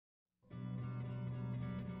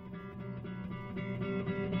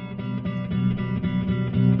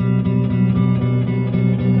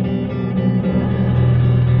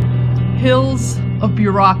hills of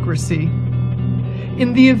bureaucracy.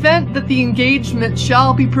 In the event that the engagement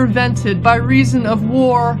shall be prevented by reason of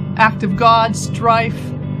war, act of God, strife,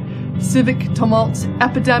 civic tumult,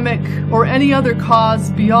 epidemic, or any other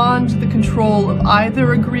cause beyond the control of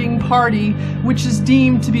either agreeing party which is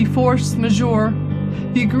deemed to be force majeure,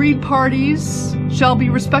 the agreed parties shall be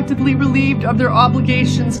respectively relieved of their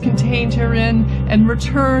obligations contained herein and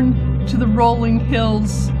return to the rolling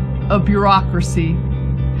hills of bureaucracy.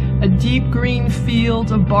 A deep green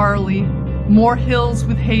field of barley, more hills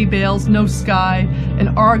with hay bales, no sky,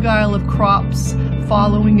 an argyle of crops,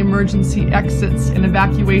 following emergency exits and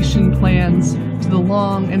evacuation plans to the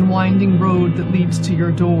long and winding road that leads to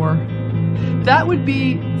your door. That would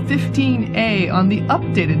be 15A on the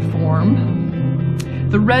updated form.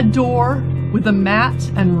 The red door with a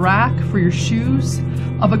mat and rack for your shoes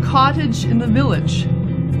of a cottage in the village.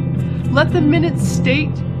 Let the minutes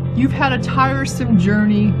state you've had a tiresome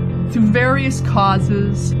journey through various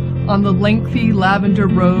causes on the lengthy lavender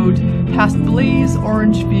road past blaze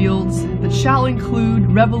orange fields that shall include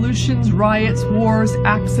revolutions, riots, wars,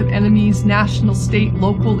 acts of enemies, national, state,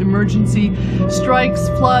 local emergency, strikes,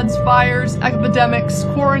 floods, fires, epidemics,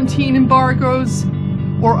 quarantine embargoes,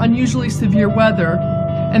 or unusually severe weather,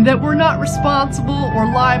 and that we're not responsible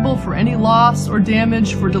or liable for any loss or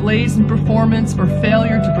damage for delays in performance or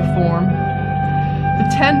failure to perform. The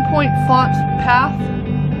 10-point font path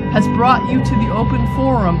has brought you to the open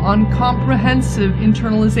forum on comprehensive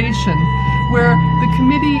internalization, where the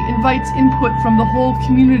committee invites input from the whole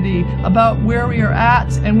community about where we are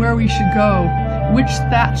at and where we should go, which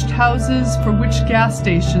thatched houses for which gas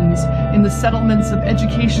stations, in the settlements of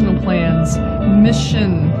educational plans,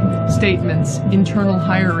 mission statements, internal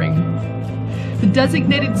hiring. The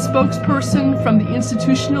designated spokesperson from the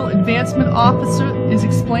Institutional Advancement Officer is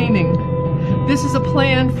explaining. This is a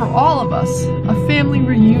plan for all of us, a family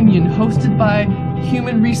reunion hosted by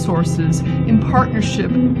Human Resources in partnership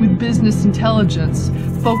with Business Intelligence,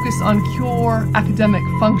 focused on pure academic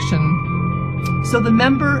function. So the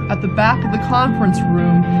member at the back of the conference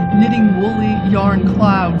room knitting woolly yarn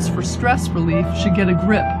clouds for stress relief should get a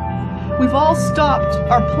grip. We've all stopped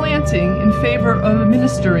our planting in favor of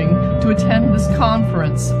administering to attend this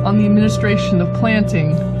conference on the administration of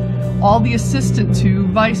planting. All the assistant to,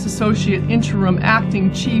 vice associate, interim,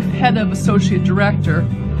 acting, chief, head of, associate director,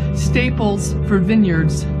 staples for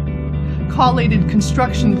vineyards. Collated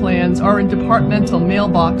construction plans are in departmental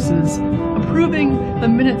mailboxes. Approving the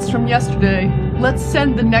minutes from yesterday, let's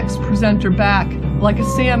send the next presenter back like a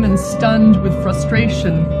salmon stunned with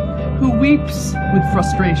frustration, who weeps with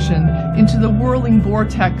frustration into the whirling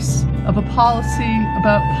vortex of a policy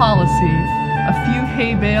about policy, a few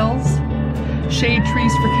hay bales, shade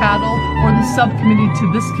trees for cattle, or the subcommittee to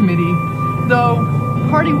this committee, though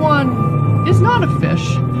Party 1 is not a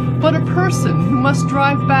fish, but a person who must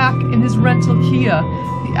drive back in his rental Kia.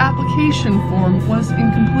 The application form was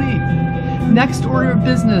incomplete. Next order of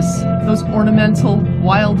business, those ornamental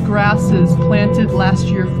wild grasses planted last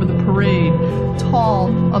year for the parade, tall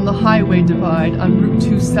on the highway divide on Route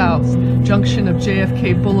 2 South, junction of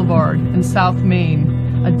JFK Boulevard and South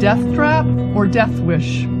Main. A death trap or death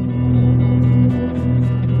wish?